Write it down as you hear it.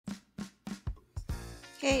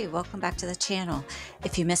Hey, welcome back to the channel.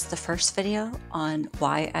 If you missed the first video on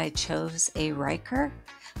why I chose a Ryker,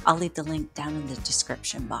 I'll leave the link down in the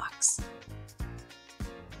description box.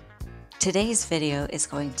 Today's video is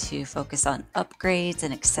going to focus on upgrades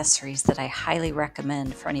and accessories that I highly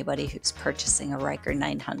recommend for anybody who's purchasing a Ryker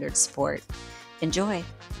 900 Sport. Enjoy!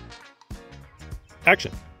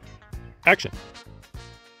 Action! Action!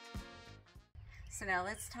 So now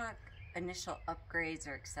let's talk initial upgrades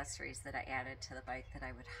or accessories that I added to the bike that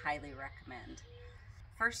I would highly recommend.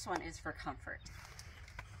 First one is for comfort.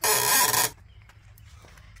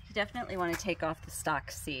 You definitely want to take off the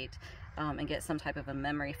stock seat and get some type of a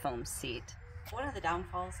memory foam seat. One of the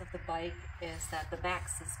downfalls of the bike is that the back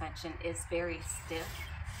suspension is very stiff.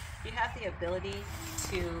 You have the ability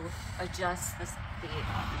to adjust the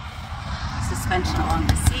suspension along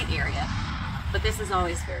the seat area, but this is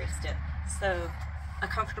always very stiff. So a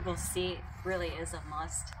comfortable seat really is a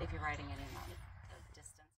must if you're riding any amount of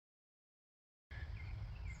distance.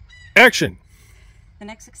 Action! The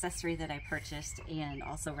next accessory that I purchased and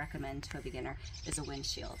also recommend to a beginner is a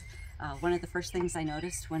windshield. One of the first things I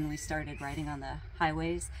noticed when we started riding on the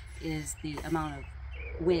highways is the amount of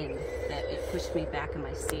wind that it pushed me back in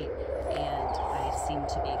my seat, and I seemed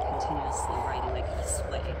to be continuously riding like a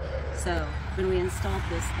sway. So when we installed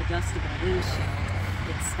this adjustable windshield,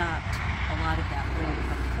 it stopped a lot of that wind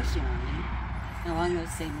from pushing on me. And along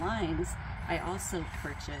those same lines, I also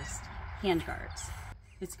purchased hand guards.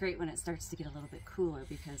 It's great when it starts to get a little bit cooler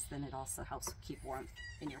because then it also helps keep warmth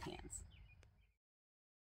in your hands.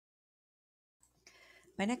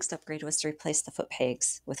 My next upgrade was to replace the foot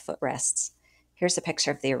pegs with foot rests. Here's a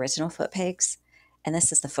picture of the original foot pegs, and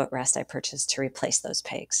this is the foot rest I purchased to replace those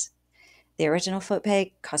pegs. The original foot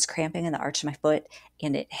peg caused cramping in the arch of my foot,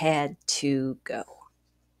 and it had to go.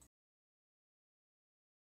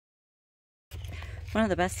 One of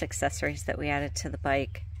the best accessories that we added to the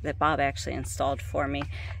bike that Bob actually installed for me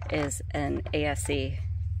is an ASE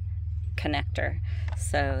connector.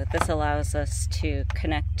 So this allows us to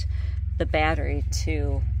connect the battery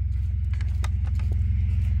to,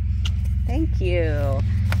 to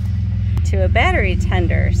a battery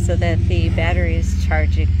tender so that the battery is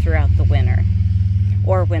charging throughout the winter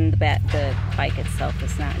or when the bike itself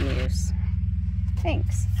is not in use.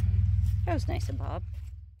 Thanks. That was nice of Bob.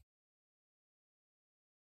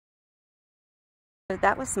 So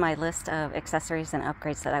that was my list of accessories and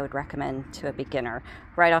upgrades that I would recommend to a beginner.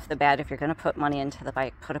 Right off the bat, if you're going to put money into the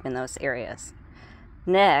bike, put them in those areas.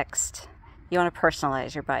 Next, you want to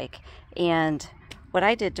personalize your bike. And what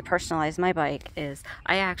I did to personalize my bike is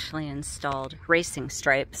I actually installed racing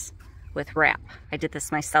stripes with wrap. I did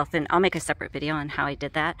this myself, and I'll make a separate video on how I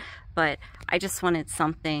did that, but I just wanted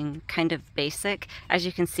something kind of basic. As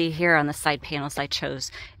you can see here on the side panels, I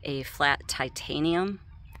chose a flat titanium.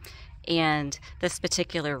 And this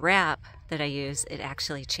particular wrap that I use, it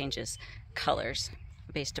actually changes colors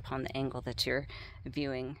based upon the angle that you're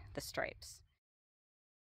viewing the stripes.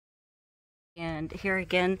 And here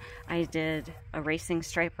again, I did a racing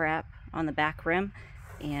stripe wrap on the back rim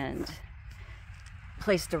and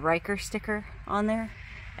placed a Ryker sticker on there,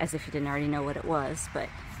 as if you didn't already know what it was, but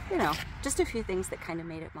you know, just a few things that kind of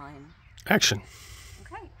made it mine. Action!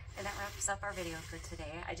 Okay, and that wraps up our video for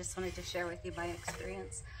today. I just wanted to share with you my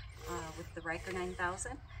experience with the Ryker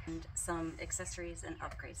 9000 and some accessories and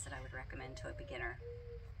upgrades that I would recommend to a beginner.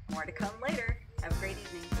 More to come later. Have a great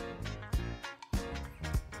evening.